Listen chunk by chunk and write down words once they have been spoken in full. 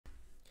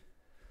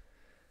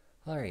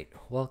Alright,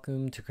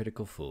 welcome to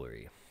Critical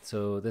Foolery.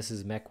 So this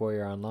is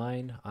MechWarrior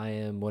Online. I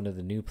am one of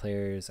the new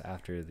players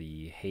after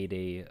the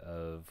heyday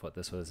of what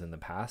this was in the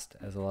past,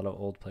 as a lot of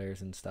old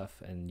players and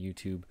stuff and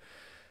YouTube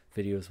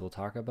videos will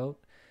talk about.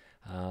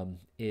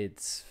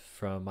 It's,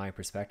 from my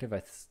perspective,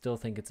 I still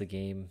think it's a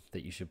game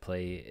that you should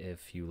play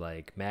if you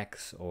like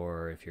mechs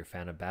or if you're a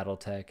fan of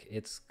Battletech.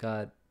 It's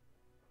got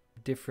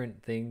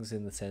different things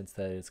in the sense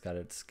that it's got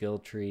its skill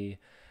tree.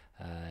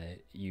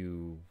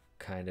 You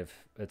kind of,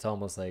 it's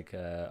almost like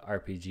a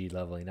RPG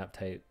leveling up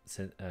type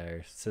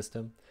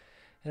system,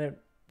 and it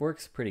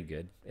works pretty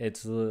good.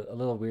 It's a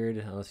little weird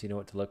unless you know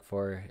what to look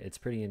for. It's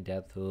pretty in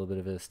depth, a little bit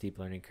of a steep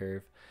learning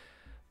curve,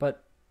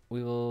 but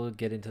we will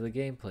get into the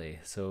gameplay.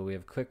 So we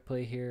have quick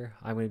play here.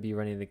 I'm going to be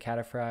running the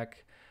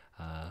Cataphract.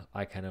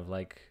 I kind of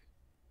like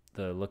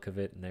the look of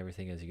it and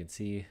everything. As you can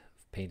see,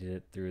 I've painted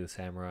it through the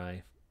samurai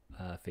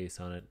face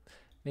on it,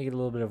 make it a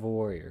little bit of a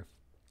warrior.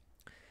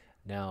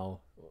 Now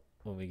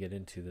when we get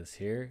into this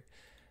here,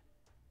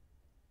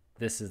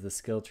 this is the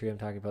skill tree I'm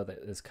talking about that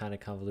is kind of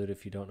convoluted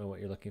if you don't know what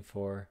you're looking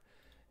for.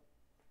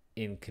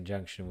 In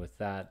conjunction with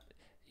that,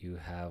 you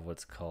have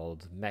what's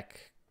called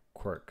mech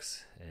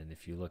quirks, and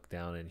if you look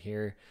down in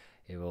here,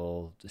 it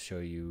will show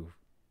you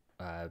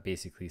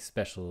basically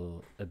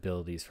special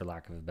abilities, for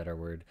lack of a better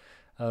word,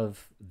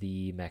 of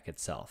the mech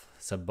itself,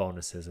 some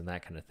bonuses and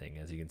that kind of thing.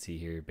 As you can see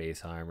here,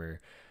 base armor,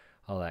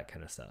 all that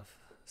kind of stuff.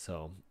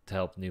 So to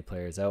help new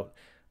players out,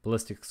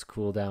 ballistics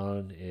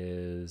cooldown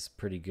is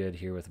pretty good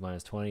here with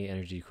 -20,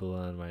 energy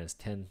cooldown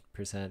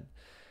 -10%,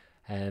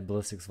 and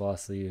ballistics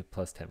velocity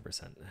plus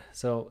 10%.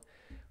 So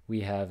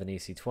we have an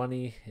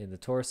AC-20 in the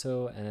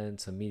torso and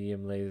some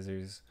medium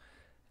lasers,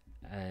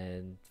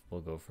 and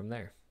we'll go from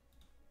there.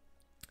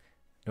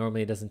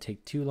 Normally it doesn't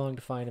take too long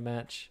to find a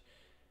match,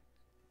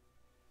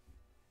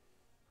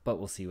 but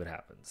we'll see what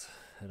happens.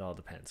 It all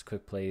depends.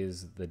 Quick play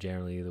is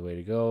generally the way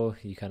to go.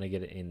 You kind of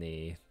get it in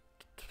a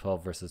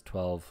 12 versus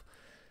 12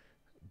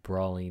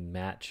 brawling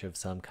match of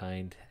some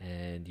kind,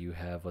 and you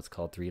have what's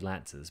called 3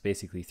 lances,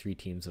 basically 3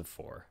 teams of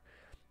 4.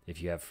 If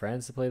you have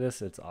friends to play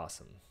this, it's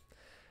awesome.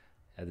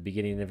 At the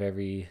beginning of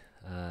every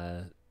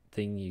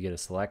thing, you get a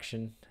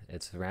selection.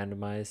 It's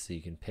randomized, so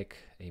you can pick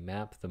a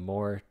map. The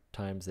more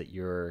times that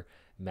your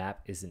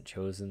map isn't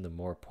chosen, the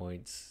more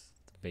points,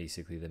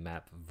 basically the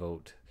map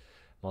vote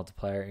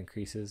multiplier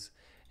increases,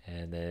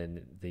 and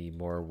then the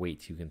more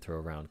weight you can throw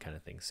around, kind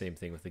of thing. Same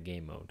thing with the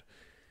game mode.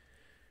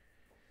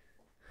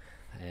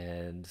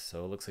 And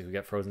so it looks like we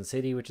got Frozen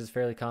City, which is a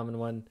fairly common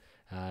one.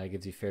 It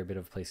gives you a fair bit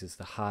of places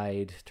to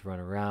hide, to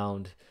run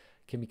around.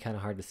 It can be kind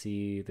of hard to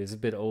see. There's a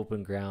bit of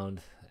open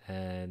ground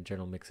and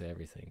general mix of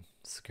everything.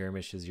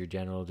 Skirmish is your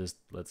general, just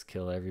let's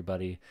kill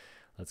everybody.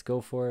 Let's go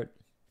for it.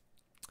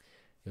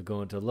 You'll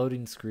go into a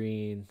loading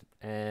screen,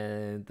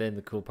 and then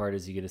the cool part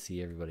is you get to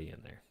see everybody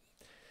in there.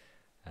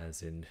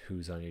 As in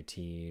who's on your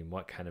team,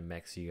 what kind of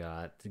mechs you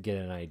got, to get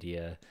an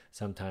idea.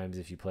 Sometimes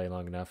if you play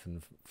long enough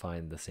and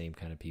find the same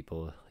kind of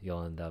people,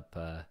 you'll end up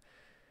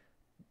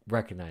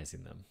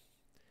recognizing them.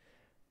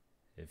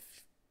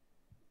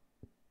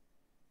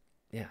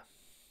 Yeah.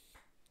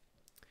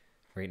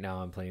 Right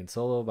now I'm playing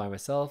solo by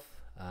myself.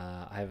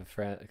 I have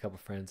a couple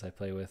friends I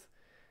play with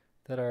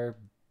that are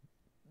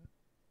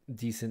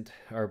decent,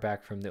 are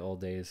back from the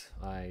old days.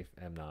 I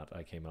am not.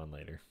 I came on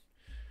later.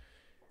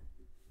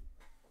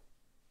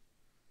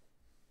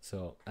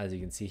 So as you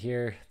can see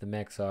here, the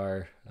mechs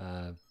are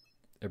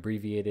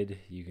abbreviated.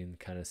 You can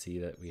kind of see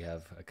that we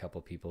have a couple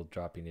people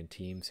dropping in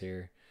teams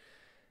here.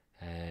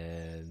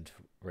 And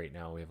right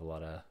now we have a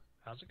lot of...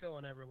 How's it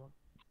going, everyone?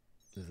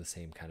 This is the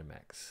same kind of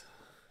mechs.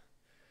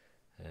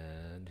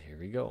 And here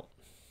we go.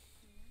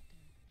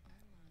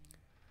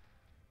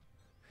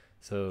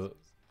 So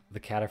the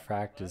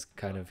Cataphract is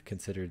kind of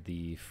considered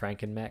the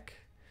Franken-mech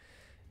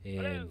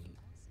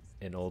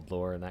in old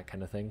lore and that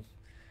kind of thing.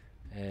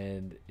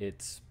 And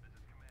it's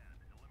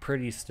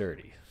pretty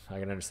sturdy. I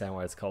can understand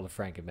why it's called a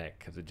Franken-mech,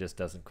 because it just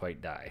doesn't quite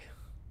die.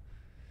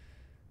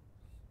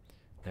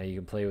 Now you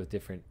can play with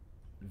different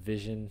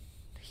vision.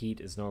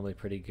 Heat is normally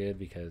pretty good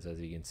because,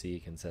 as you can see,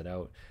 it can set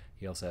out.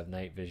 You also have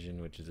night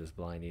vision, which is just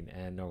blinding,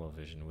 and normal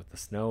vision. With the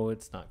snow,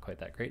 it's not quite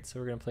that great,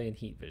 so we're going to play in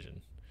heat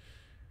vision.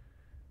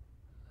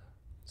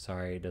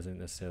 Sorry, it doesn't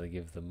necessarily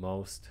give the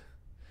most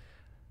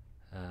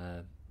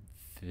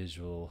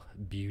visual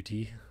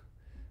beauty,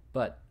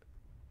 but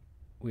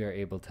we are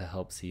able to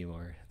help see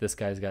more. This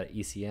guy's got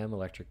ECM,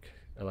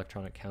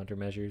 electronic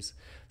countermeasures,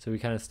 so we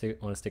kind of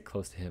want to stick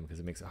close to him because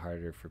it makes it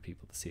harder for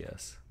people to see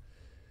us.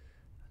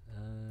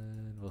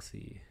 And we'll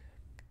see.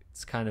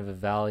 It's kind of a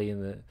valley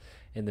in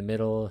the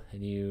middle,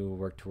 and you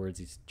work towards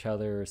each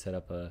other, set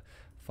up a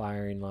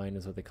firing line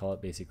is what they call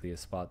it, basically a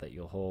spot that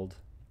you'll hold,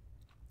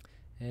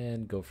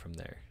 and go from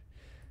there.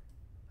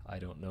 I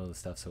don't know the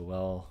stuff so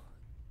well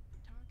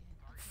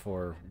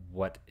for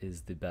what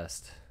is the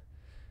best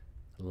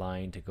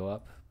line to go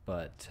up,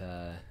 but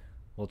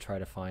we'll try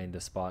to find a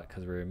spot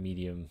because we're a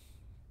medium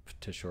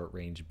to short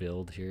range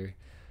build here,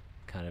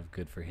 kind of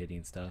good for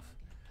hitting stuff.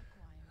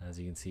 As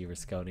you can see, we're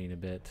scouting a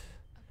bit.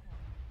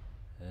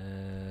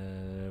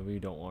 We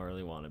don't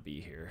really want to be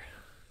here.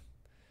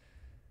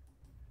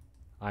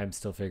 I'm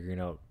still figuring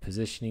out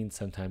positioning.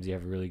 Sometimes you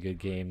have a really good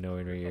game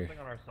knowing where you're Something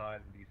on our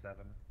side in D7.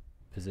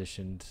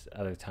 positioned.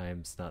 Other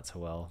times not so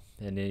well.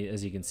 And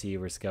as you can see,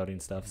 we're scouting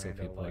stuff, so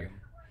Commando people are wagon.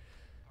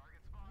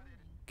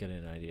 getting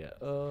an idea.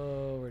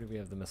 Oh, where do we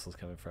have the missiles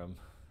coming from?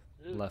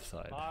 Left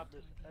side.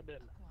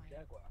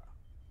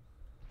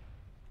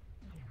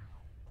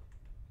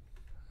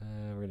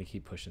 We're gonna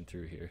keep pushing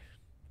through here.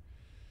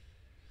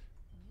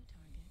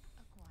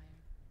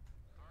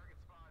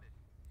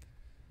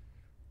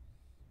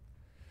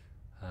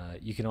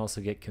 You can also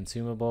get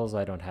consumables.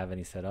 I don't have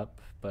any set up,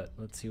 but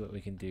let's see what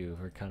we can do.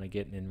 We're kind of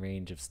getting in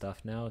range of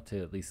stuff now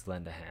to at least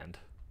lend a hand.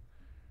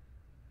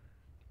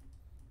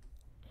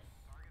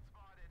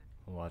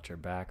 We'll watch our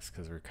backs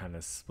because we're kind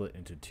of split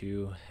into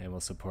two, and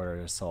we'll support our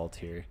assault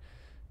here.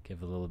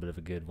 Give a little bit of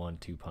a good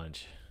 1-2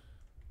 punch.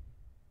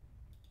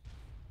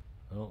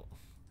 Oh,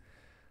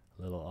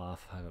 a little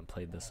off. I haven't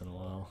played this in a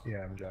while.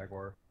 Yeah, I'm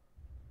Jaguar.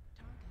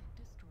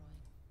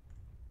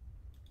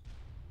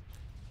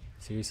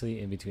 Seriously,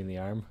 in between the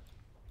arm?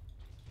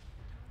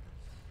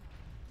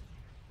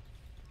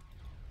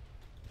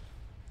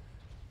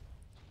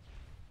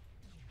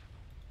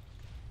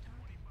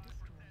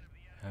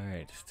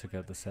 Alright, took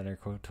out the center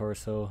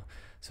torso.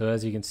 So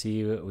as you can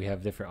see, we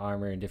have different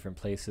armor in different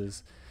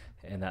places,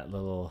 and that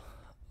little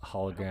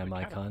hologram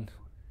icon.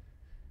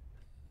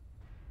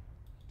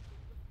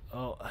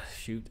 Oh,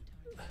 shoot.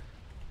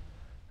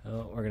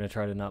 Oh, we're going to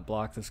try to not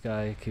block this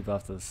guy. Keep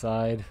off to the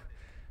side.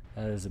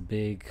 That is a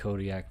big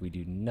Kodiak we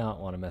do not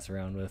want to mess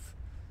around with.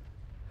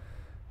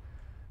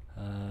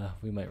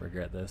 We might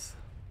regret this.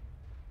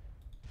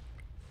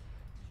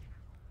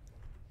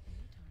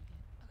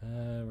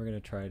 We're going to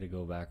try to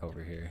go back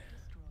over here.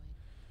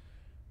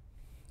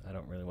 I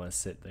don't really want to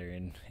sit there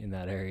in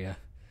that area.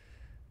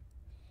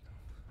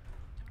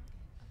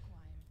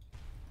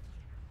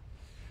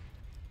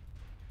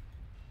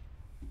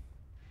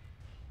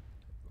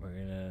 We're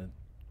going to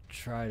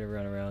try to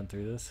run around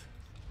through this.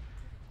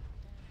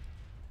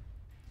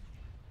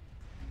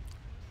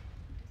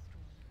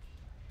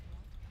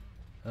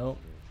 Oh,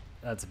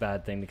 that's a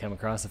bad thing to come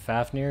across a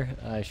Fafnir.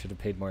 I should have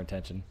paid more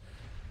attention.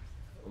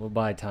 We'll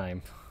buy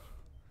time.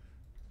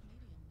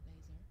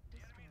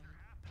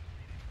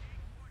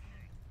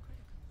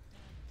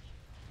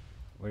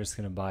 We're just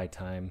going to buy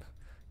time.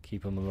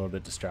 Keep them a little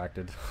bit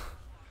distracted.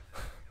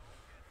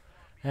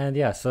 And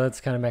yeah, so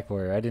that's kind of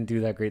MechWarrior. I didn't do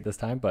that great this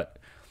time, but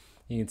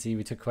you can see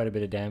we took quite a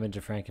bit of damage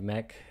of Frank and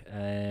Mech,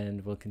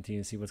 and we'll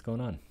continue to see what's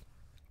going on.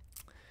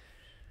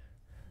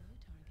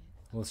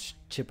 We'll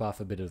chip off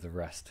a bit of the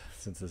rest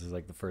since this is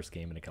like the first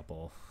game in a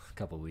couple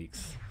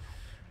weeks,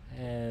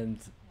 and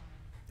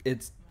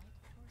it's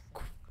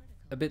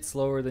a bit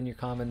slower than your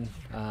common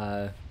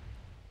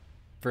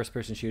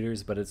first-person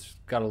shooters, but it's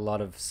got a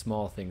lot of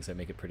small things that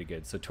make it pretty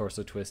good. So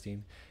torso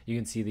twisting, you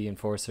can see the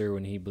Enforcer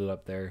when he blew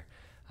up there.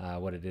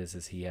 What it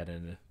is he had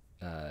an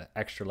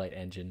extra light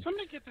engine.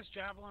 Somebody get this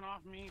javelin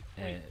off me.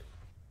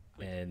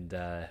 And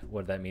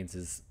what that means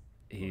is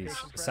he's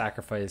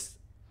sacrificed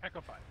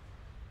Echo 5.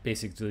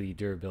 basically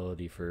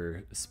durability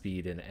for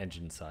speed and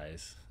engine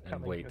size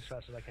and weight. As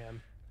fast as I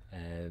can.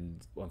 And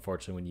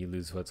unfortunately, when you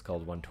lose what's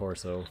called one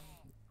torso,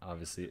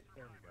 obviously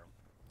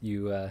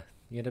you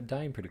end up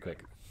dying pretty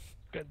quick.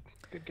 Good.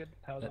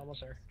 I was almost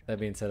there. That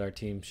being said, our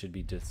team should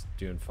be just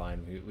doing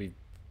fine. We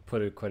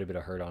put quite a bit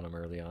of hurt on him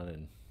early on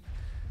and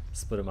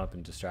split him up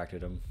and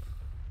distracted him.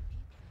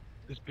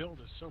 This build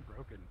is so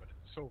broken, but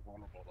it's so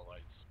vulnerable to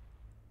lights.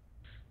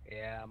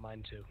 Yeah,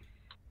 mine too.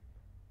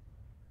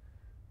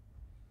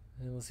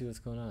 And we'll see what's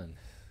going on.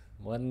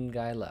 One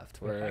guy left.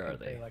 Where are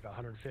they? Like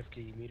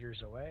 150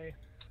 meters away.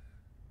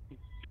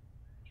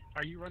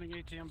 Are you running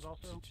ATMs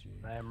also?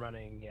 I am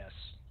running, yes.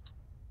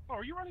 Oh,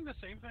 are you running the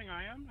same thing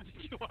I am? I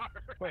think you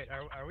are. Wait,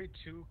 are we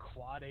two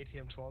quad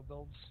ATM 12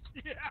 builds?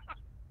 Yeah.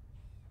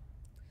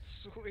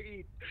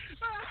 Sweet.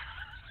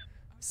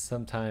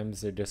 Sometimes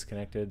they're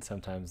disconnected.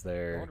 Sometimes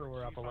they're. I wonder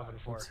we're up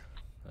 11-4.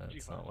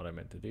 That's not what I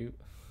meant to do.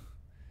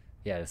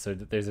 Yeah, so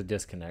there's a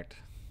disconnect.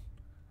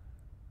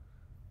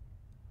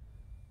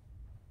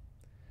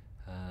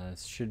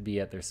 Should be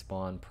at their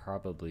spawn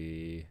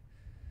probably.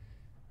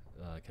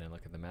 Can I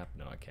look at the map?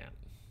 No, I can't.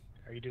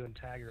 Are you doing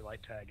tag or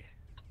light tag?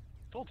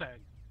 Full tag.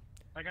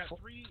 I got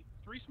three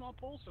small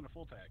pulse and a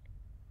full tag.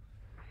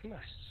 Nice.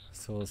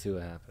 So we'll see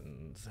what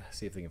happens.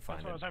 See if they can find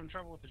That's why I was it. having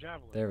trouble with the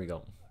javelin. There we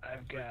go.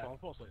 I've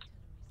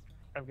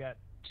got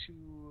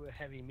 2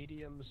 heavy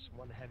mediums,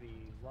 1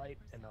 heavy light,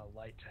 and a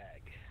light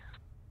tag.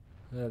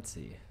 Let's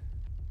see.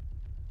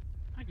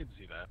 I can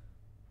see that.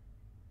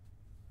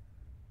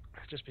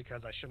 Just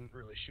because I shouldn't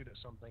really shoot at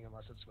something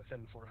unless it's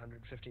within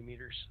 450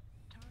 meters.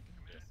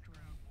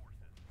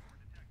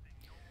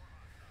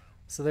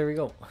 So there we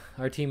go.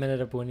 Our team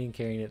ended up winning,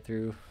 carrying it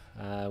through.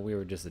 We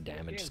were just a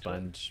damage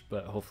sponge,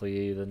 but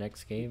hopefully the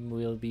next game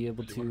we'll be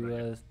able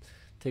to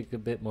take a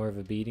bit more of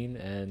a beating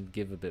and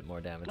give a bit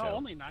more damage out.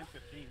 Only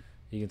 915.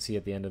 You can see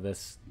at the end of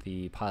this,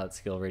 the pilot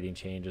skill rating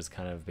change is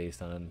kind of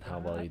based on how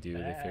well you do.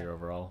 They figure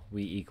overall.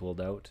 We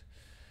equaled out.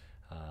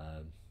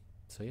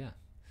 So yeah,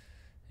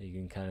 you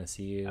can kind of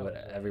see I what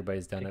was,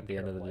 everybody's done at the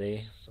taking end of care the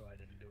day. so I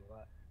didn't do a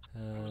lot.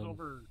 I was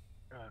over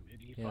in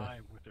E5 yeah.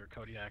 with their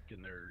Kodiak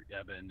and their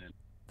Eben, and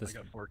This I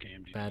got 4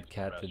 KMGs. Bad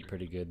Cat did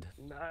pretty good.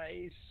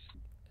 Nice.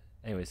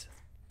 Anyways,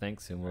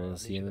 thanks, and Alright, we'll I'll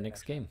see meet you in you the there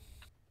next next time.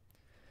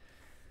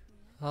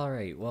 game.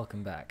 Alright,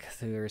 welcome back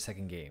to our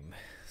second game.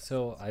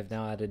 So I've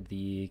now added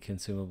the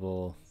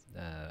consumable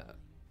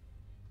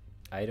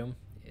item.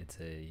 It's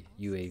a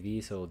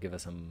UAV, so it'll give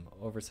us some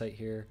oversight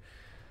here.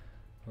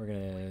 We're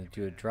gonna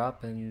do a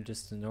drop and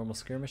just a normal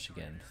skirmish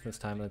again. This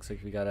time it looks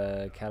like we got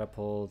a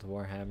Catapult,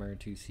 Warhammer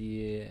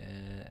 2C,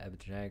 and a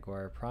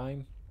Jaguar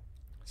Prime.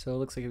 So it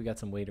looks like we got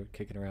some weight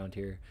kicking around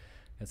here.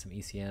 Got some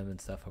ECM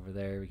and stuff over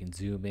there. We can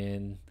zoom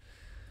in,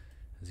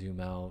 zoom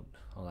out,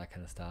 all that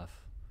kind of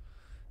stuff.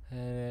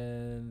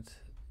 And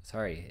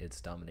sorry,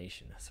 it's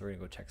domination. So we're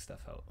gonna go check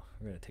stuff out.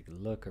 We're gonna take a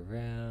look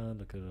around,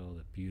 look at all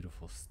the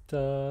beautiful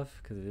stuff,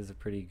 because it is a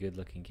pretty good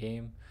looking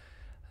game.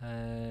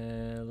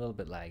 A little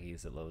bit laggy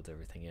as it loads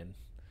everything in.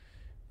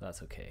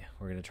 That's okay.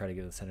 We're gonna try to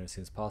get to the center as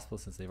soon as possible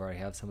since they've already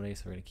have somebody.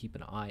 So we're gonna keep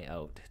an eye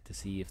out to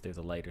see if there's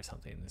a light or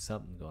something. There's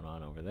something going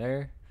on over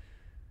there.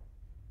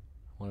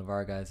 One of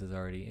our guys is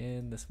already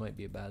in. This might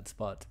be a bad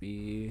spot to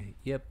be.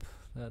 Yep,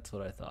 that's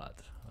what I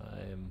thought.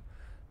 I'm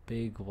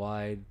big,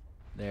 wide.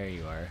 There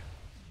you are.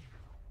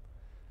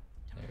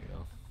 There you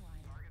go.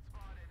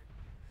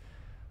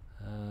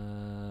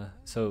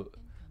 So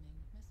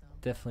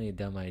definitely a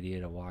dumb idea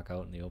to walk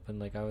out in the open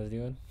like I was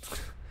doing.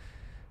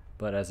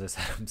 But as I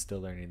said, I'm still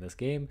learning this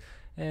game,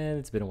 and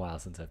it's been a while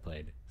since I've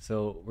played.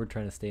 So we're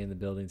trying to stay in the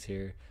buildings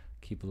here,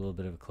 keep a little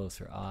bit of a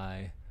closer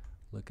eye,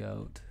 look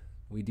out.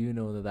 We do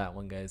know that that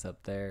one guy's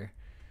up there,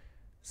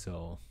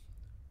 so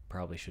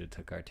probably should have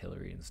took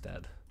artillery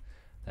instead.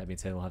 That being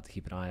said, we'll have to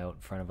keep an eye out in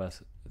front of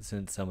us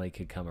since somebody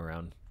could come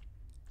around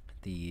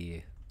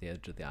the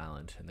edge of the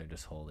island and they're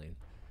just holding.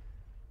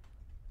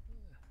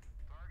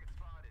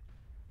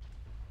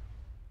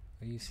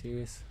 Are you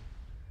serious?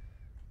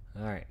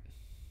 Alright.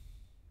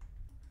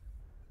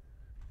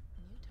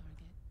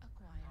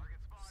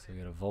 So we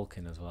got a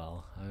Vulcan as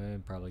well.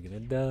 I'm probably gonna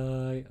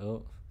die.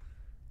 Oh.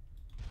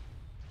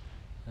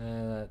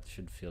 That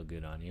should feel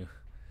good on you.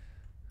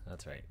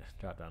 That's right.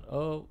 Drop down.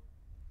 Oh.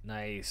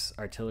 Nice.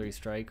 Artillery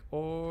strike.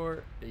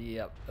 Or.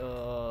 Yep.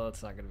 Oh,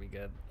 it's not gonna be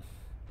good.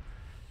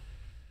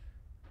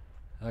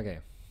 Okay.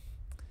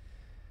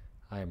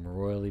 I am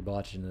royally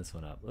botching this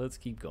one up. Let's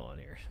keep going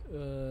here.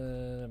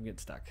 I'm getting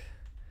stuck.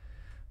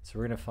 So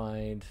we're gonna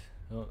find.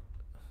 Oh,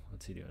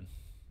 what's he doing?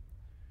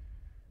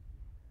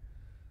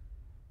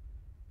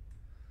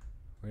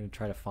 We're gonna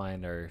try to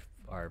find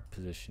our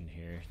position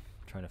here.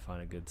 Trying to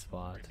find a good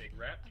spot. Big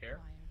rat care.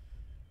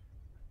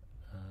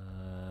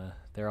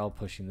 They're all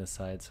pushing this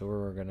side, so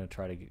we're gonna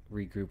try to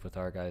regroup with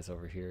our guys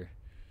over here.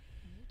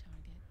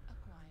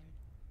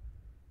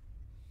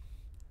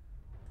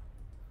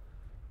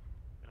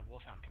 Got a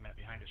wolfhound coming up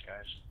behind us,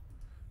 guys.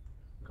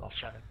 Golf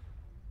shotted.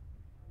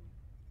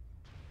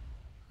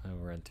 I'll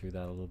run through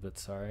that a little bit.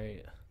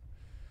 Sorry.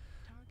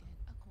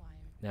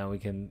 Now we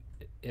can,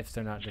 if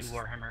they're not just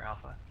Warhammer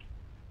Alpha.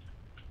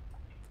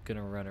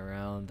 gonna run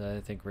around. I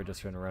think we're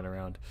just gonna run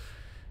around.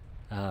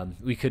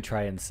 We could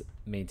try and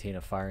maintain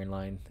a firing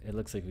line. It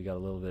looks like we got a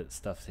little bit of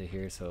stuff to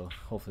here, so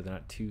hopefully they're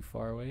not too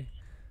far away,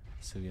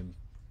 so we can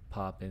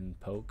pop in,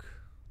 poke.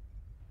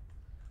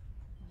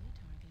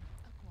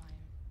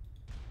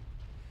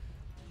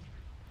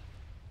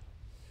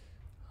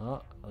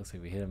 Oh, looks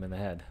like we hit him in the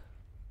head.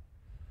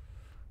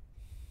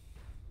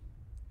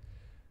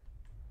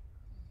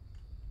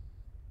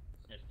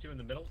 There's two in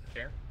the middle.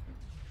 Fair.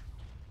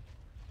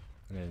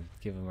 I'm gonna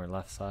give him our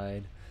left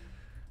side.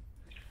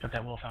 Got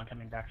that wolfhound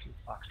coming back to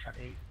Foxtrot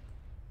 8.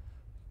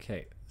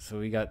 Okay, so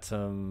we got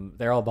some.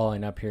 They're all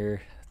balling up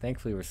here.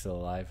 Thankfully, we're still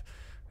alive.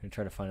 We're gonna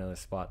try to find another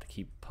spot to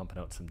keep pumping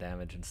out some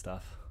damage and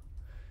stuff,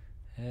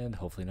 and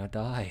hopefully not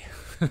die.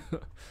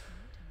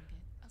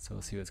 So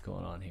we'll see what's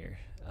going on here.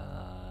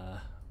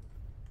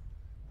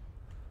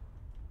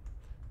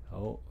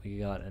 Oh, we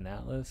got an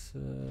Atlas.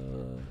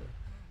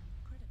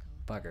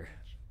 Bugger.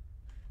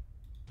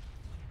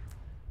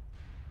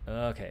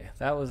 Okay,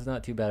 that was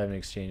not too bad of an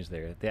exchange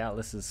there. The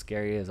Atlas is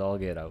scary as all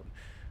get out.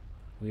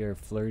 We are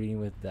flirting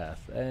with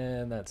death,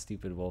 and that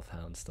stupid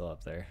wolfhound's still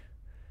up there.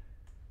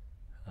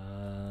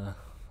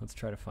 Let's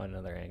try to find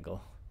another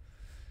angle.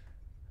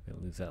 I'm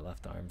gonna lose that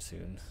left arm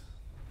soon.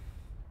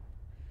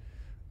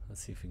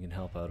 Let's see if we can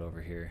help out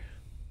over here.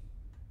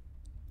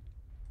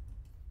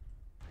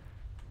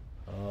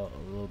 Oh,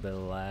 a little bit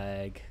of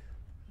lag.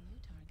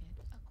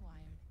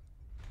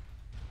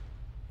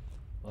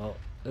 Oh,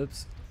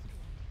 oops.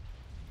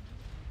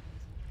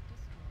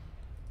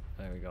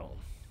 There we go.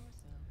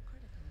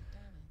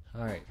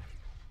 Alright.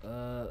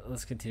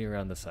 Let's continue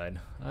around this side.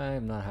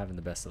 I'm not having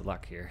the best of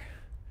luck here.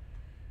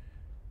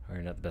 Or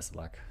not the best of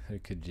luck.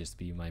 It could just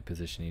be my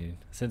positioning.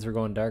 Since we're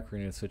going dark, we're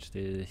going to switch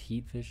to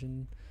heat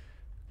vision.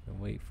 And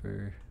wait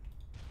for...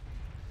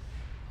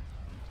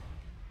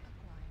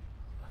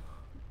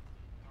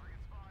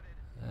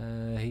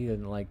 he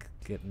didn't like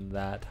getting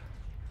that.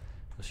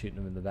 We're shooting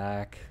him in the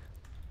back.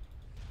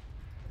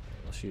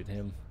 We'll shoot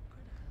him.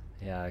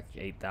 Yeah, I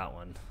ate that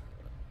one.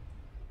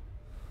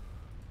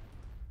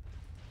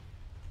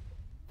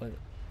 What?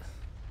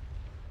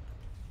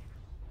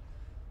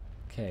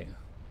 Okay,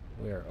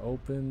 we are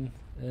open,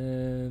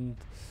 and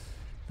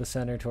the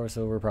center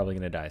torso, we're probably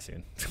gonna die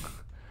soon.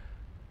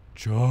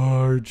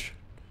 Charge!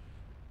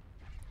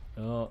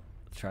 Oh,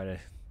 try to...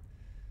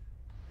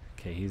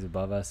 Okay, he's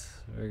above us.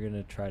 We're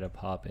gonna try to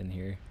pop in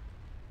here.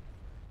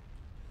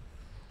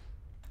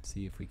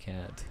 See if we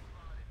can't.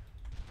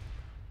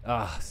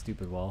 Ah,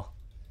 stupid wall.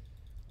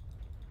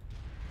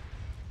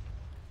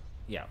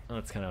 Yeah,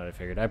 that's kind of what I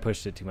figured. I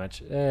pushed it too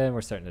much, and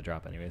we're starting to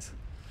drop anyways.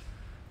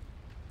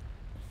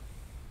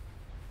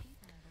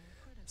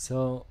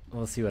 So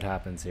we'll see what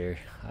happens here.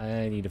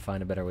 I need to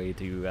find a better way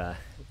to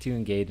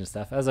engage and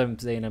stuff. As I'm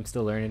saying, I'm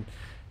still learning.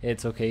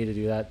 It's okay to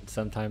do that.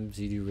 Sometimes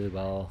you do really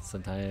well.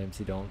 Sometimes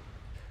you don't.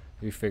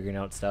 You're figuring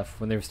out stuff.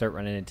 When they start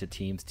running into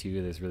teams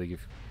too, there's really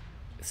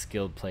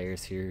skilled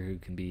players here who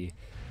can be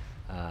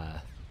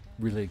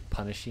really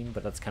punishing.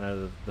 But that's kind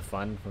of the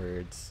fun, where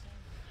it's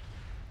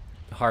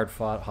hard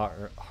fought,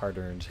 hard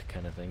earned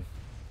kind of thing.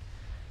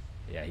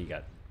 Yeah, he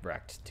got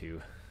wrecked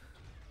too.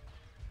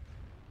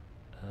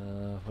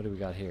 What do we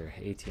got here?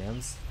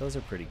 ATMs? Those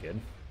are pretty good.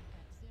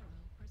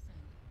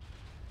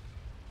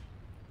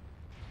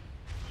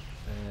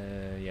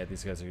 Yeah,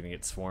 these guys are gonna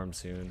get swarmed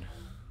soon.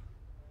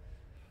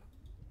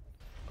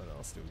 What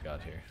else do we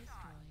got here?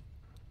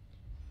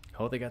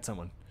 Oh, they got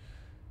someone.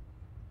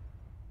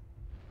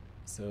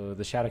 So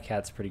the Shadow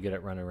Cat's pretty good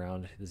at running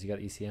around. Does he got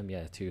ECM?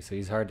 Yeah, too. So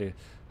he's hard to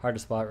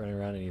spot running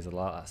around, and he's a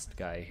lost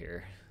guy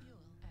here.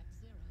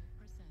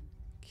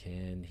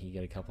 Can he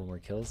get a couple more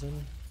kills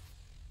in?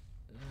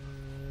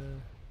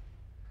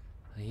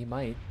 He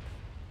might.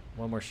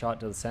 One more shot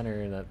to the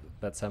center, and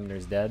that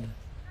summoner's dead.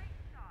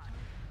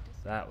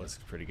 That was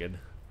pretty good.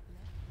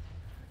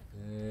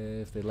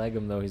 If they leg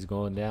him though, he's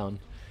going down.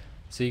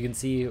 So you can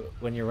see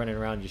when you're running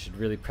around, you should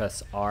really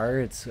press R.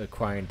 It's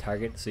acquiring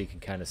target, so you can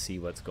kind of see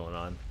what's going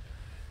on.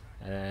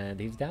 And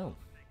he's down.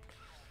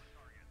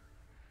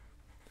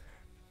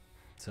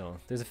 So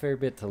there's a fair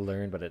bit to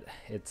learn, but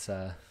it's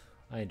I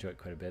enjoy it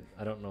quite a bit.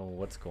 I don't know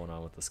what's going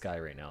on with the sky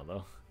right now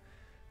though.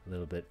 A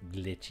little bit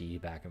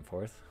glitchy back and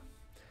forth.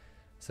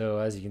 So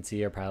as you can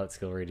see, our pilot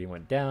skill rating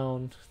went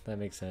down. That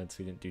makes sense.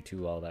 We didn't do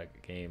too well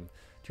that game.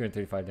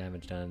 235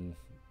 damage done,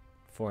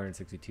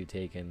 462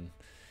 taken.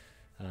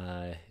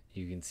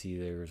 You can see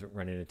they were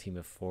running a team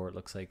of 4. It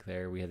looks like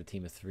there we had a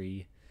team of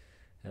 3,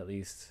 at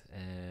least.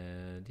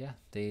 And yeah,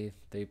 they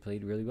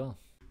played really well.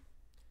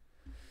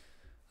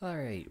 All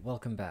right,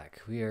 welcome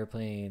back. We are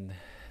playing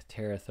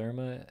Terra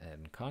Firma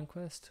and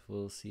Conquest.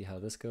 We'll see how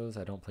this goes.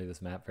 I don't play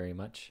this map very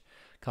much.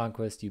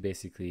 Conquest, you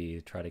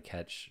basically try to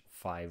catch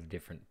 5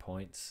 different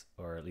points,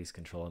 or at least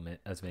control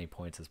as many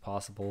points as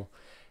possible,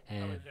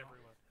 and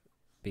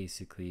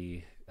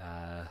basically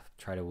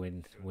try to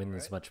win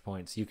as much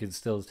points. You can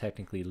still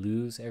technically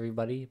lose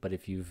everybody, but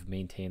if you've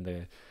maintained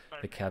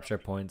the capture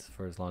points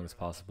for as long as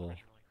possible,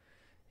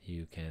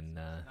 you can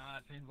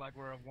it seems like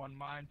we're of one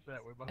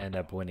mindset. We both end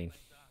up winning.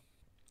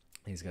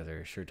 These guys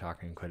are sure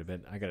talking quite a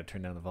bit. I gotta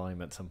turn down the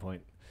volume at some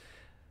point.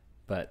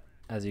 But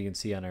as you can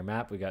see on our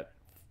map, we got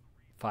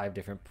 5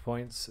 different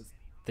points.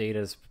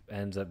 Theta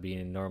ends up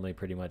being normally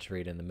pretty much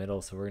right in the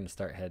middle, so we're gonna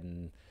start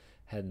heading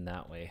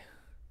that way.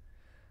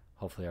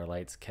 Hopefully our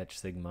lights catch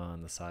Sigma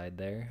on the side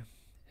there.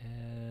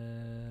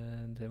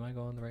 And am I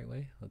going the right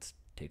way? Let's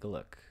take a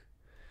look.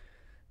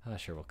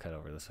 Sure, we'll cut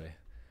over this way.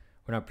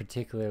 We're not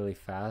particularly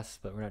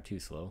fast, but we're not too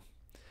slow.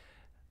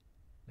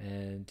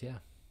 And yeah.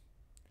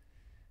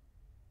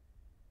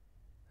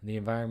 And the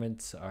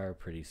environments are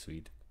pretty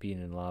sweet. Being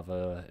in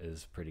lava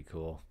is pretty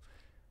cool.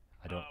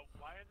 I don't.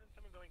 Why isn't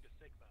someone going to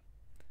Sigma?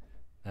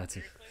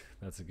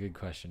 That's a good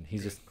question.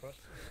 He's just. Light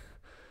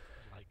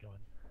going.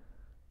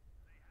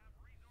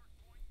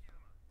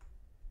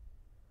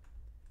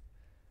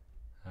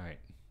 All right.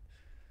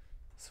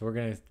 So we're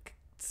gonna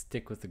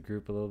stick with the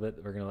group a little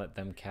bit. We're gonna let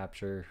them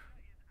capture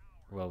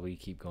while we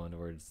keep going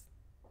towards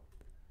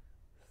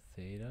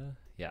Theta.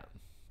 Yeah.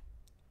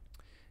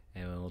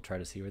 And we'll try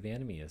to see where the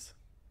enemy is.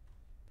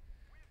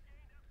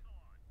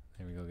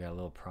 There we go. Got a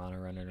little piranha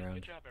running around.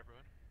 Good job,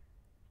 everyone.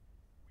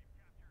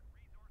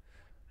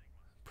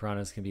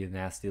 Piranhas can be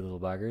nasty little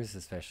buggers,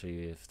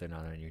 especially if they're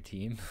not on your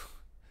team.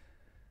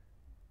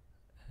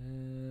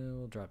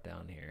 We'll drop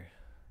down here.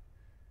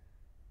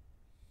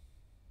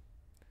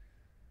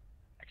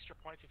 Extra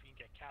points if you can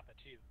get Kappa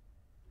too.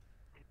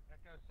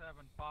 Echo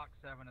 7, Fox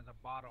 7 is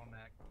a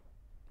bottleneck.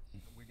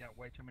 We got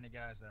way too many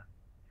guys there.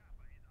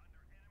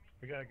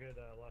 We got a good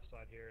left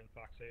side here in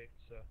Fox 8,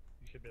 so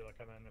you should be able to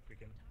come in if we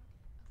can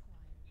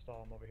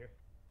stall them over here.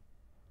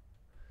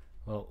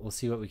 Well, we'll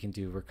see what we can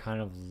do. We're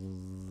kind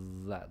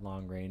of at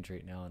long range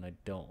right now, and I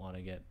don't want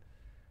to get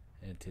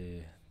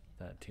into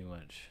that too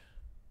much.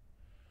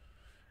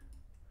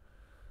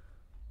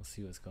 We'll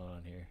see what's going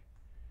on here.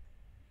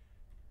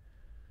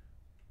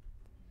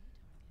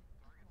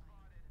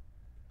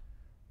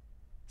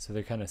 So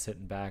they're kind of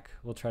sitting back.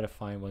 We'll try to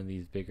find one of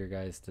these bigger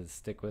guys to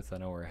stick with. I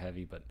know we're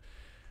heavy, but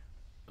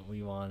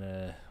we want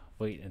to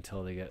wait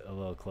until they get a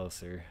little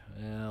closer.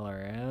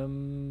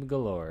 LRM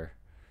galore.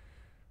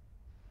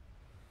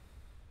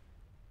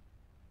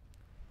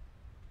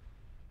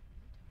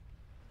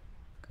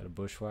 Got a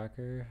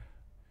bushwhacker.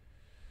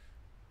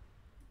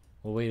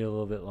 We'll wait a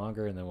little bit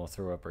longer and then we'll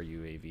throw up our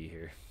UAV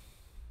here.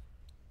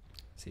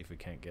 See if we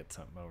can't get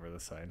something over the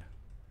side.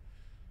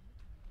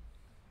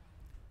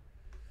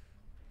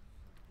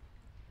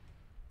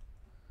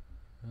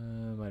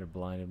 Might have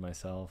blinded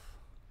myself.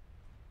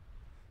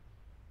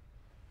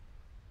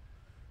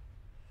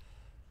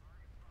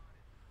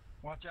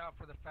 Watch out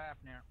for the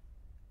Fafnir.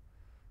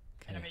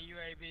 Okay. Enemy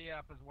UAV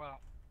up as well.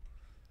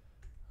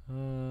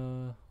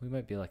 We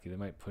might be lucky. They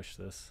might push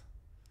this.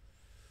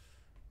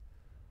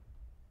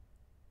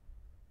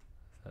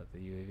 Is that the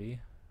UAV?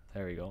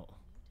 There we go.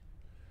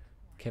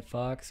 Kit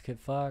Fox,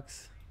 Kit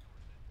Fox.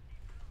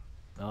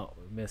 Oh,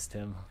 we missed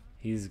him.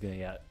 He's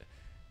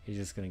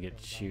just gonna get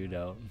chewed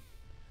out.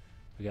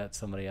 We got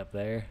somebody up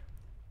there.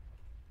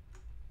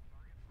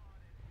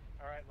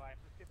 Alright, Lion,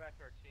 let's get back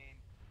to our team.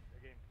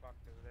 They're getting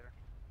fucked over there.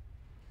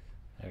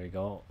 There we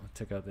go.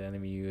 Took out the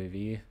enemy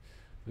UAV.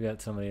 We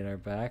got somebody in our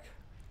back.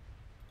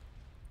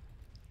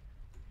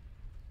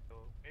 So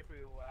maybe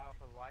we'll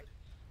alpha lights.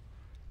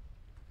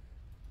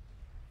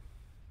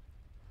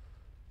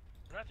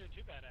 We're not doing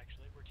too bad,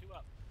 actually. We're 2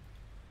 up.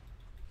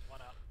 1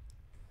 up.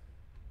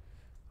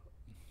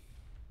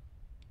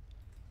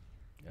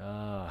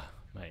 Ah,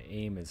 my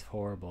aim is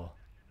horrible.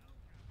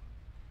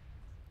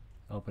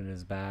 Open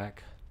his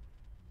back.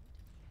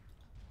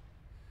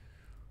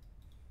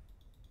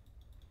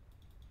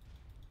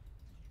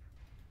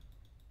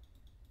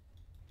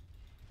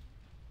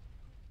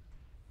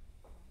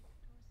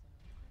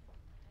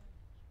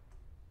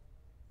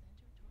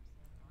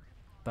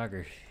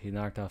 Bugger, he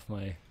knocked off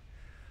my...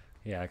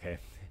 Yeah, okay.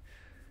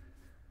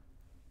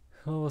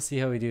 Well, we'll see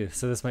how we do.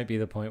 So this might be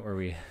the point where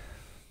we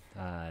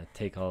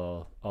take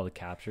all the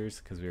captures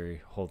because we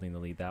were holding the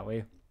lead that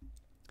way.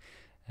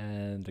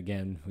 And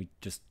again, we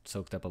just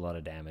soaked up a lot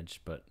of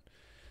damage, but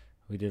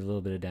we did a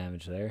little bit of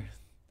damage there.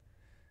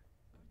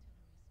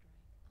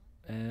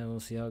 And we'll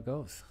see how it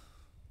goes.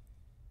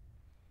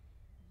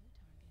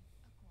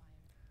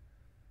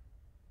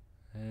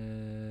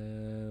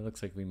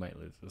 Looks like we might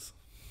lose this.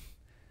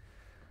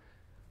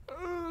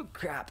 Oh,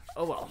 crap.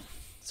 Oh, well.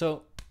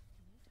 So,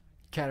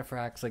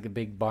 Cataphract's like a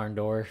big barn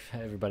door.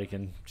 Everybody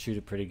can shoot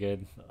it pretty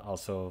good.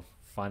 Also,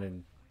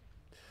 finding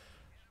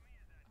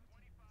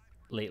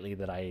lately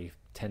that I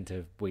tend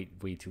to wait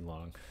way too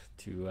long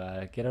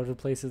to get out of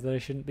places that I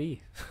shouldn't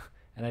be.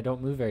 And I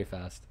don't move very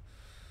fast.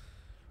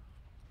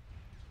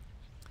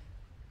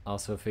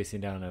 Also,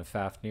 facing down a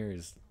Fafnir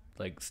is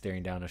like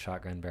staring down a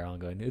shotgun barrel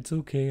and going, "It's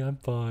okay, I'm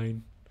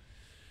fine."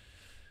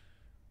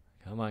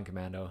 Come on,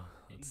 Commando.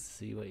 Let's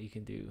see what you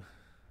can do.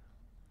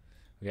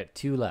 We got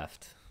 2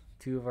 left.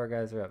 2 of our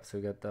guys are up. So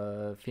we got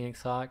the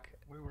Phoenix Hawk.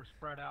 We were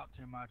spread out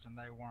too much and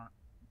they weren't.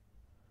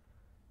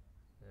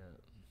 Yeah.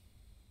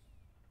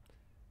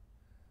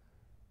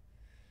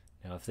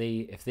 Now, if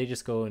they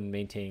just go and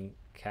maintain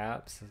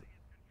caps,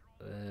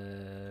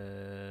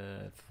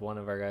 if one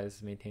of our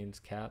guys maintains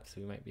caps,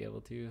 we might be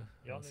able to.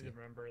 Y'all need to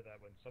remember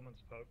that when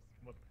someone's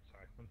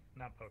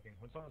not poking,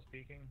 when someone's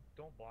peeking,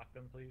 don't block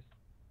them, please.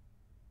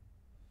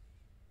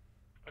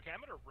 Okay,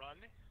 I'm gonna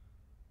run.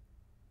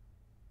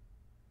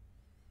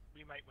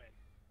 We might win.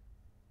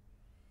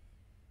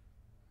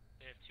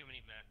 They have too many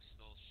mechs.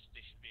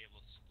 They should be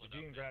able to split But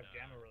you up. can grab and,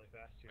 gamma really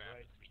fast too, grab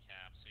right? the 3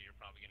 caps, so you're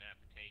probably gonna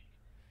have to take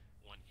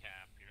 1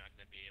 cap. You're not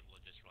gonna be able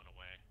to just run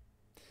away.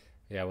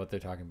 Yeah, what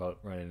they're talking about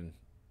running,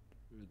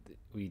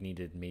 we need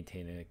to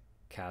maintain a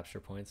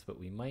capture points, but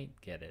we might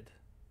get it.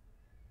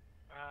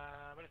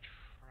 I'm gonna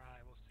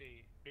try. We'll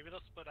see. Maybe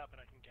they'll split up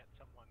and I can get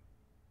someone.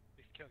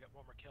 At least get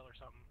one more kill or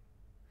something.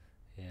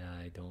 Yeah,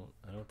 I don't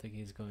think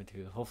he's going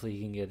to. Hopefully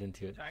he can get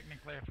into it.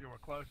 Technically, if you were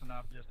close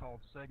enough, just hold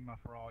Sigma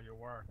for all you're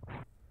worth.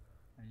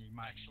 And you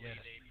might Actually,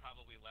 get it. they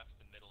probably left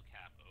the middle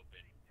cap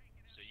open,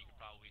 so you could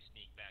probably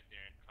sneak back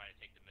there and try to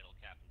take the middle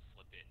cap and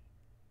flip it.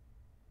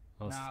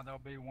 Well, Nah, there'll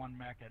be 1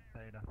 mech at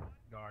Theta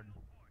Garden.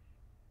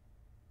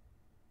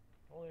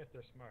 Only if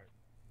they're smart.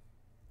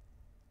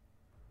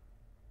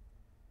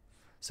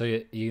 so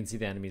you can see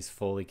the enemy's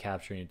fully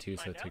capturing it too,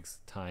 so Find it out. takes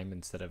time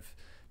instead of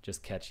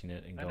just catching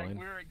it and I think going.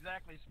 we're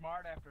exactly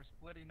smart after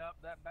splitting up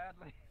that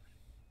badly.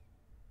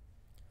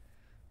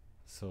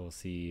 So we'll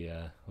see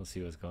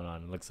what's going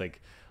on. It looks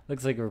like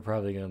we're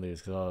probably gonna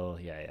lose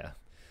because yeah.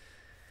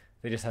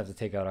 They just have to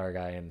take out our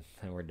guy and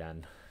we're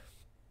done.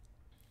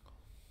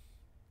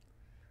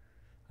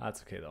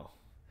 That's okay though.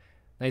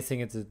 Nice thing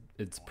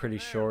it's pretty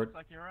There, short looks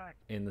like you're right.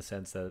 in the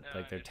sense that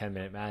like they're it's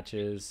 10-minute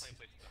matches. Places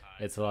to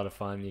hide. It's a lot of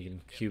fun. You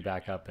can queue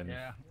back up and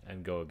Yeah.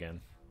 and go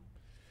again.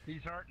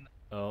 He's hurting.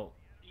 Oh,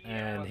 Yeah,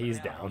 and he's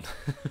yeah. down.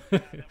 Yeah, that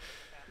was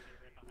Fafnir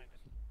right behind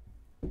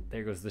us.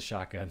 There goes the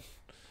shotgun.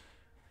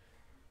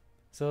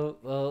 So,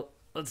 well,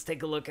 let's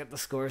take a look at the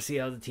score, see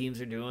how the teams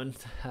are doing.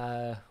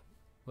 Well,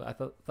 I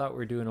thought we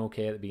were doing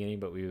okay at the beginning,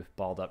 but we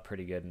balled up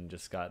pretty good and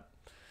just got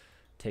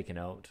taken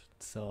out.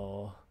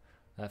 So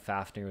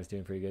Fafnir was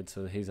doing pretty good,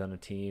 so he's on a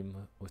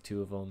team with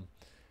 2 of them.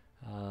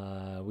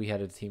 We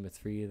had a team of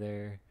 3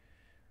 there.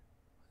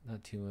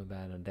 Not too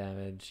bad on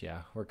damage.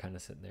 Yeah, we're kind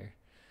of sitting there.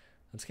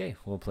 That's okay.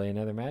 We'll play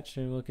another match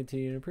and we'll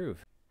continue to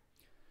improve.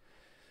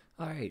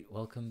 Alright,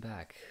 welcome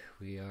back.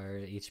 We are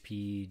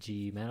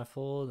HPG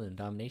Manifold and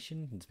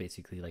Domination. It's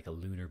basically like a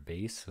lunar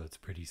base, so it's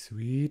pretty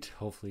sweet.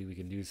 Hopefully we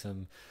can do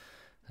some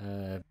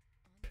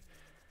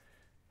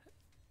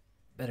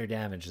better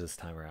damage this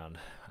time around.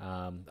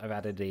 I've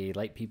added a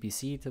light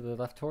PPC to the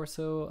left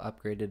torso,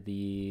 upgraded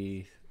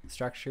the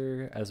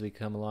structure as we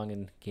come along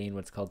and gain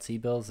what's called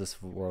C-bills,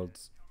 this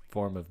world's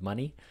form of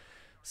money.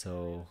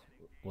 So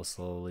we'll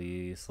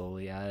slowly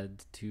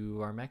add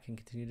to our mech and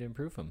continue to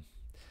improve them.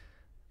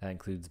 That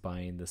includes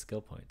buying the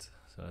skill points.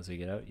 So as we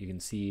get out, you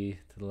can see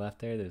to the left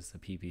there's the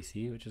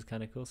PPC, which is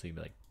kind of cool. So you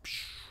can be like,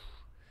 psh,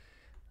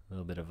 a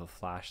little bit of a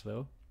flash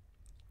though,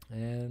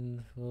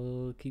 and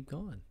we'll keep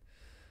going.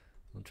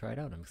 We'll try it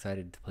out. I'm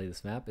excited to play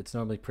this map. It's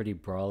normally pretty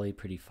brawly,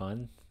 pretty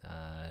fun.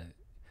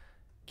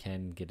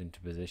 Can get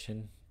into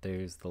position.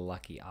 There's the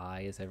lucky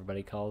eye, as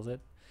everybody calls it,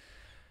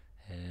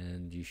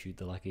 and you shoot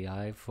the lucky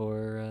eye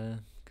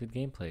for good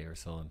gameplay, or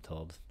so I'm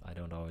told. I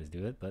don't always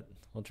do it, but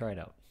we'll try it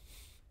out.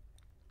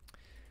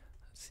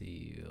 Let's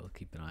see, we'll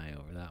keep an eye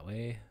over that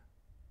way.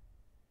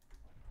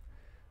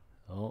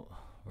 Oh,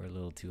 we're a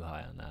little too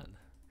high on that.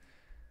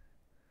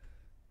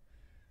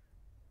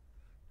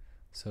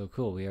 So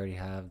cool, we already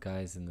have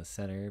guys in the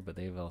center, but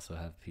they also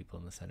have people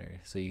in the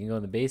center. So you can go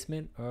in the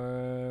basement,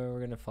 or we're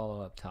going to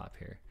follow up top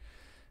here.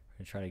 We're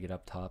going to try to get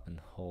up top and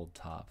hold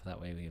top.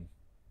 That way we can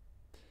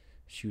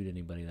shoot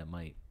anybody that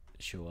might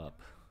show up.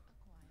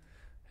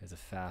 There's a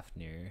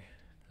Fafnir.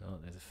 Oh,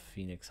 there's a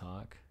Phoenix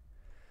Hawk.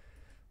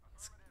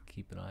 Let's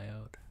keep an eye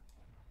out.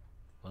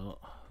 Well,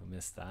 we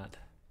missed that.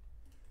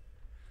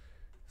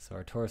 So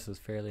our torso is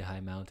fairly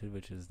high mounted,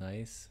 which is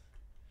nice.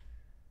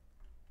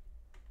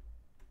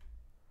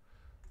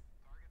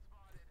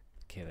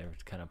 Okay, they're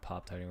kind of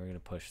popped out and we're going to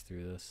push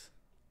through this.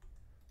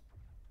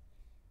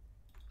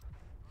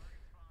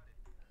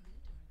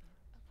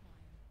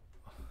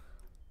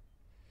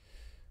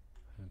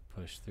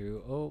 Push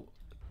through. Oh.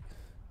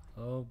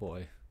 Oh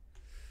boy.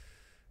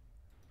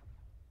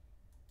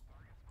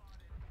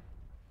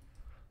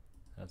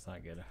 That's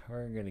not good.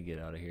 We're going to get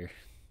out of here.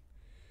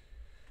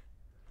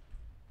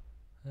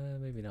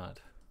 Maybe not.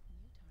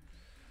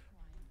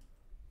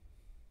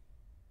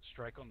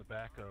 Strike on the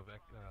back of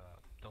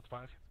Delta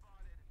 5.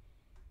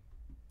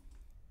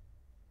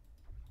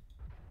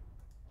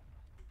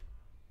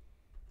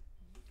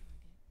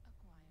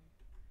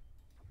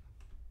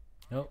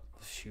 Nope.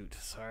 Shoot.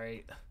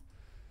 Sorry.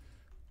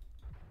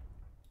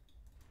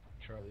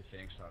 Charlie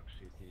Phoenix Hawk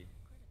CT.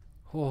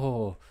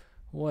 Oh,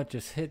 what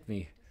just hit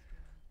me?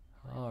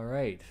 All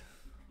right.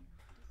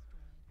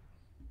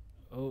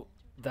 Oh,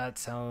 that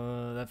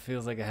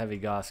feels like a heavy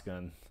Gauss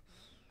gun.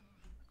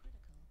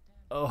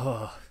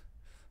 Oh,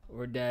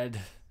 we're dead.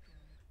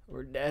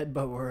 We're dead,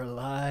 but we're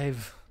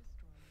alive.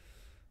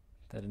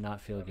 That did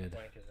not feel good.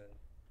 Flank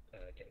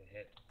isn't getting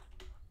hit.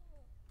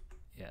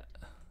 Yeah.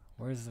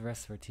 Where's the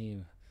rest of our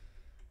team?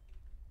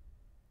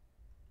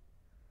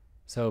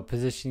 So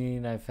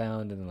positioning I've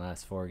found in the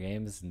last 4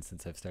 games and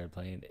since I've started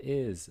playing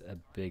is a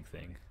big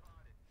thing.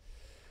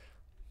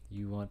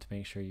 You want to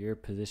make sure your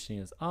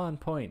positioning is on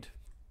point,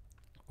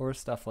 or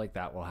stuff like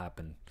that will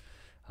happen,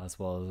 as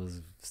well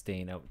as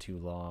staying out too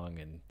long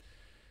and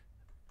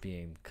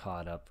being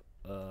caught up.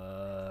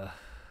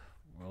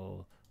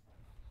 We'll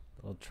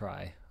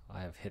try. I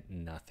have hit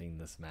nothing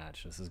this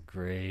match. This is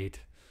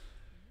great.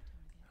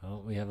 Oh,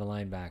 we have a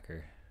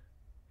linebacker.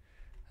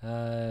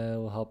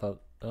 We'll help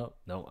out. Oh,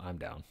 no, I'm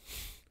down.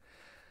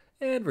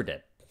 And we're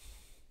dead.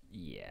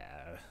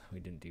 Yeah, we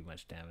didn't do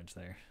much damage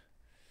there.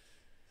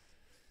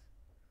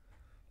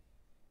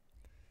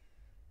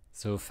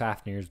 So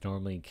Fafnir's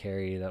normally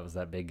carry, that was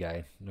that big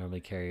guy, normally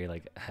carry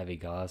like heavy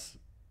gauze.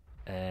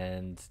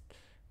 And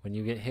when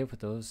you get hit with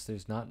those,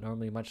 there's not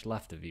normally much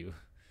left of you.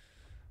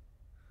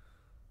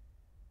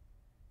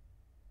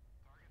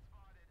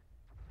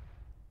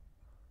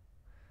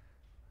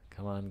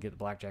 Come on, get the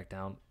blackjack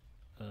down.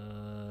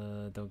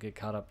 Don't get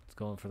caught up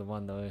going for the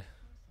one though.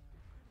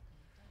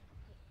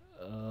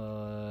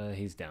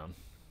 He's down.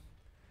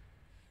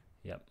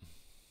 Yep.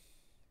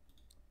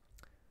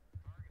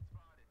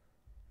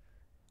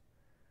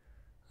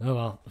 Oh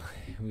well.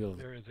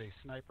 There is a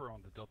sniper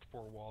on the Delta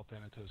 4 wall,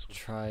 Thanatos.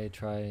 Try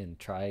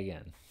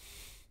again.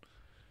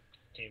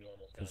 Team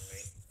almost done, This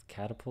right?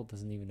 catapult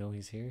doesn't even know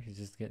he's here. He's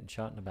just getting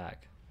shot in the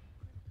back.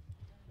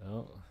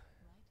 Oh.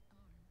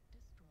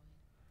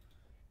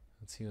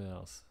 Let's see what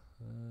else.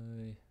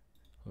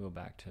 We'll go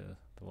back to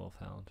the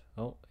Wolfhound.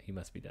 Oh, he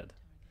must be dead.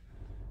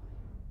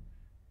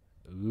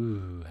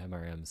 Ooh,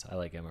 MRMs. I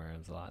like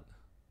MRMs a lot.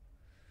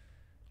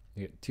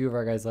 We got 2 of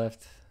our guys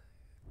left.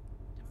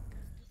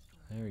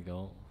 There we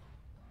go.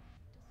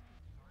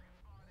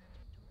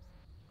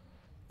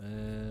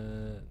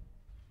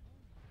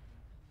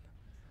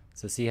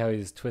 So see how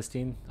he's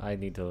twisting? I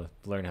need to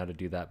learn how to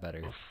do that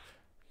better.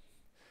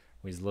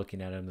 When he's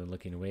looking at him and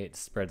looking away, it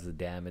spreads the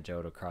damage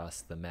out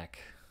across the mech.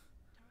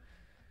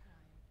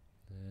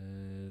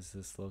 Is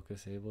this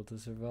Locust able to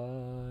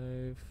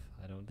survive?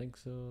 I don't think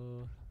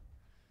so.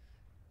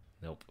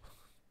 Nope.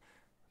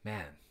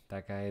 Man,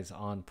 that guy is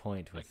on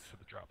point with Thanks for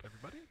the drop,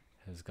 everybody.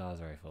 his Gauss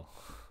rifle.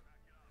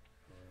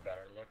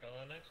 Better look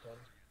on the next one.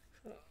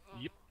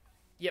 Yep.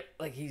 Yep,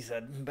 like he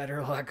said,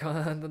 better luck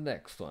on the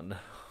next one.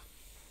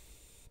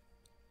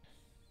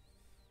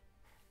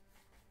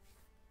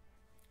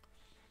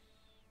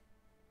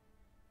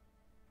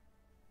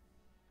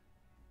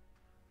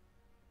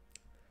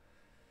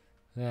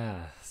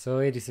 Yeah, so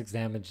 86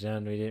 damage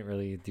done. We didn't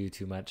really do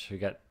too much. We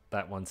got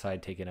that one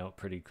side taken out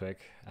pretty quick.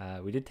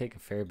 We did take a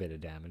fair bit of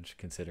damage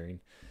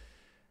considering.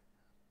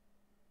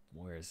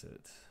 Where is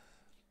it?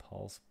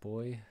 Pulse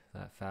Boy,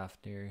 that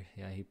Fafnir.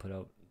 Yeah, he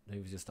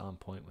was just on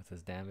point with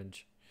his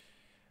damage.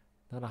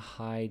 Not a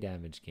high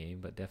damage game,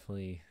 but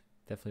definitely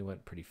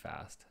went pretty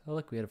fast. Oh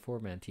look, we had a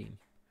 4-man team.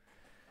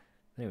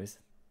 Anyways,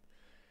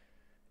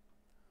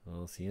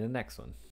 we'll see you in the next one.